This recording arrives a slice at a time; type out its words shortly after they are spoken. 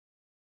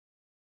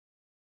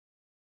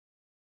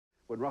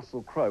When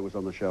Russell Crowe was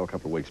on the show a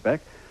couple of weeks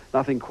back,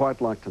 nothing quite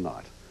like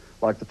tonight.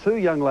 Like the two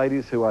young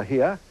ladies who are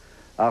here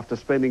after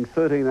spending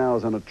 13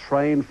 hours on a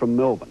train from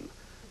Melbourne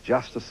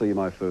just to see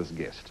my first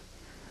guest.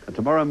 And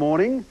tomorrow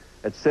morning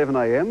at 7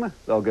 a.m,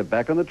 they'll get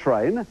back on the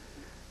train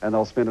and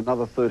they'll spend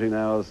another 13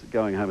 hours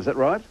going home. Is that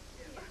right?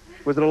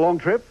 Was it a long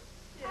trip?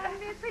 Yeah,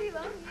 pretty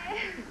long, yeah.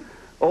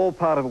 All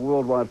part of a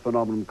worldwide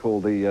phenomenon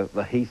called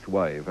the Heath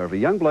wave. Over a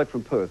young bloke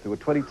from Perth who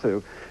at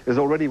 22 is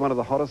already one of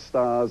the hottest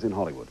stars in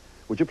Hollywood.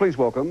 Would you please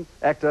welcome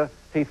actor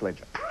Heath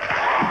Ledger.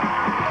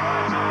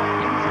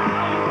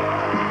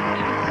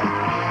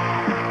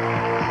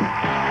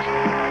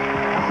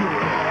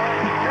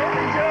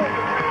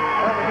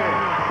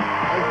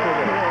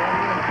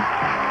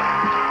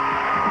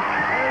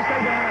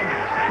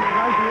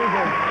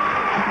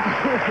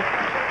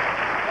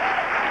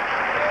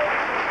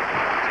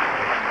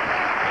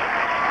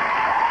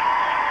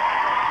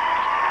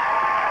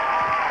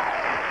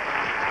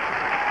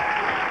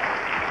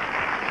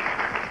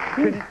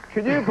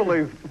 Could you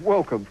believe,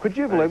 welcome, could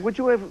you believe, would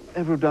you ever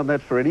have done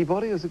that for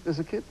anybody as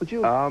a kid? Would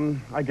you?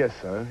 I guess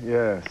so,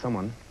 yeah,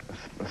 someone,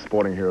 a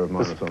sporting hero of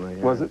mine or something.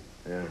 Yeah. Was it?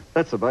 Yeah.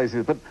 That's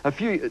amazing, but a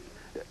few,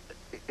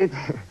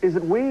 is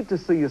it weird to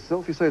see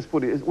yourself, you say it's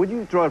sporting, when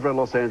you drive around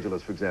Los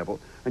Angeles, for example,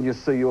 and you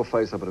see your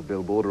face up at a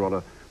billboard or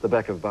on the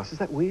back of a bus, is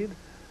that weird?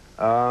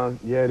 Yeah,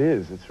 it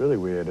is, it's really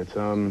weird. It's,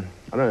 I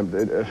don't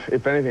know,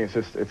 if anything,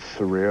 it's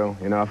surreal,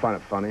 you know, I find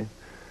it funny.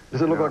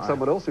 Does it look like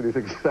someone else, or do you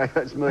think, hey,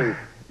 that's me?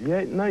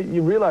 Yeah, no,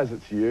 you realise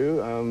it's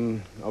you,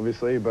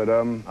 obviously, but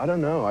I don't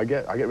know. I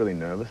get really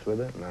nervous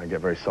with it, and I get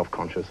very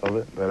self-conscious of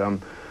it. But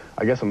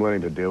I guess I'm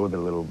learning to deal with it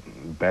a little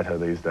better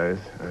these days.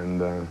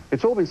 And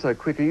it's all been so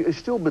quick. Are you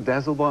still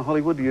bedazzled by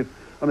Hollywood?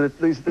 I mean,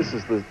 this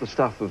is the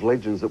stuff of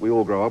legends that we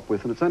all grow up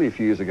with, and it's only a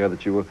few years ago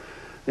that you were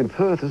in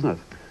Perth, isn't it?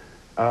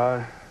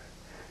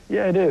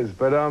 Yeah, it is.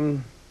 But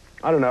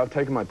I don't know. I've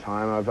taken my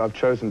time. I've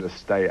chosen to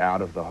stay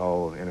out of the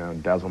whole, you know,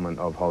 dazzlement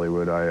of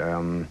Hollywood.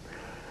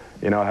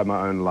 You know, I have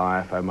my own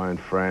life, I have my own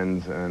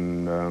friends,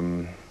 and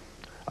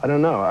I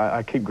don't know,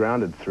 I keep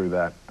grounded through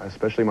that,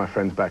 especially my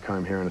friends back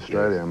home here in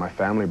Australia, and my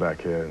family back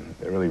here.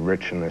 They're really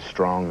rich and they're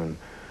strong,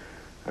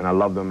 and I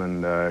love them,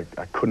 and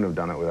I couldn't have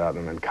done it without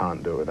them and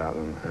can't do it without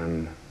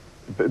them.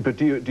 But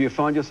do you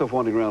find yourself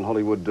wandering around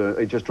Hollywood,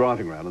 just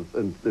driving around,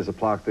 and there's a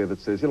plaque there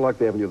that says, you know, like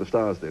the Avenue of the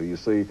Stars there, you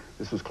see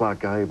this was Clark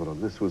Gable,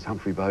 and this was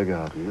Humphrey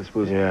Bogart, and this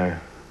was... Yeah.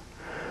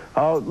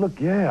 Oh, look,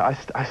 yeah,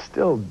 I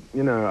still,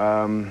 you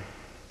know,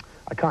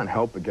 I can't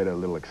help but get a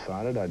little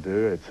excited. I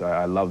do.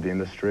 I love the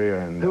industry.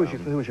 And who was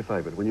your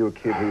favourite when you were a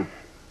kid? Who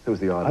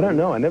was the idol? I don't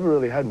know. I never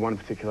really had one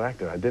particular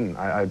actor. I didn't.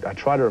 I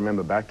try to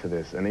remember back to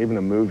this, and even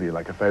a movie,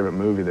 like a favourite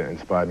movie that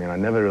inspired me, and I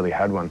never really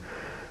had one.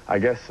 I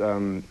guess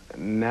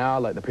now,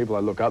 like, the people I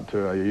look up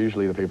to are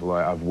usually the people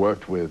I've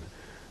worked with,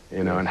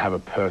 you know, and have a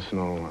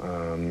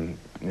personal,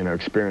 you know,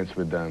 experience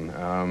with them.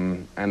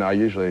 And I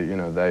usually, you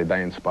know,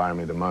 they inspire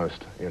me the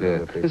most. You know,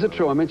 the people. Is it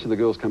true? I mentioned the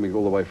girls coming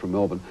all the way from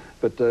Melbourne,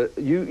 but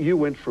you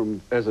went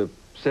from, as a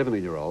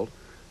 17-year-old,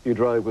 you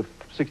drove with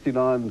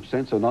 69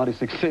 cents or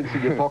 96 cents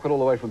in your pocket all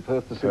the way from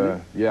Perth to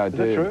Sydney? Yeah, I did.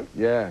 Is that true?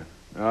 Yeah.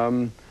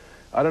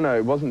 I don't know.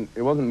 It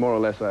wasn't more or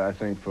less, I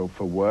think,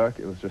 for work.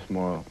 It was just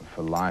more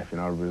for life. You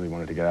know, I really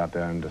wanted to get out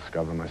there and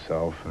discover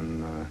myself,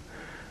 and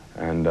I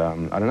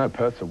don't know,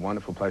 Perth's a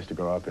wonderful place to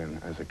grow up in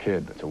as a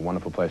kid. It's a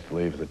wonderful place to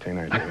leave as a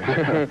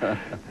teenager.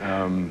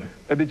 And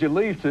did you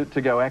leave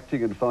to go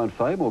acting and find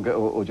fame,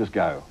 or just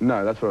go?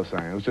 No, that's what I was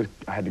saying. It was just,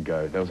 I had to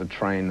go. There was a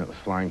train that was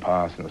flying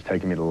past, and it was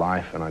taking me to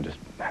life, and I just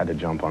had to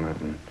jump on it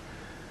and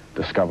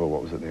discover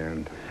what was at the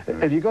end. You know?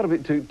 Have you got to be,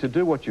 to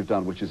do what you've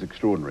done, which is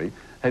extraordinary,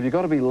 have you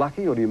got to be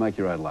lucky, or do you make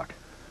your own luck?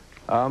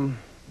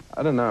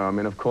 I don't know. I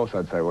mean, of course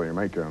I'd say, well, you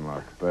make your own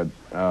luck. But,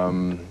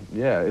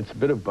 yeah, it's a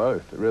bit of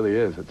both. It really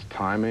is. It's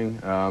timing,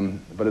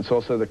 but it's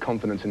also the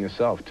confidence in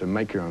yourself to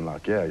make your own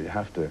luck. Yeah, you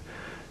have to.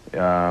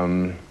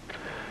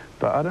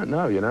 But I don't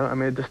know, you know. I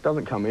mean, it just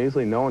doesn't come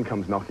easily. No one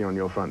comes knocking on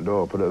your front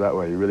door, put it that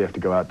way. You really have to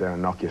go out there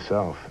and knock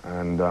yourself.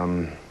 And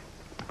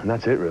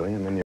that's it, really.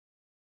 And then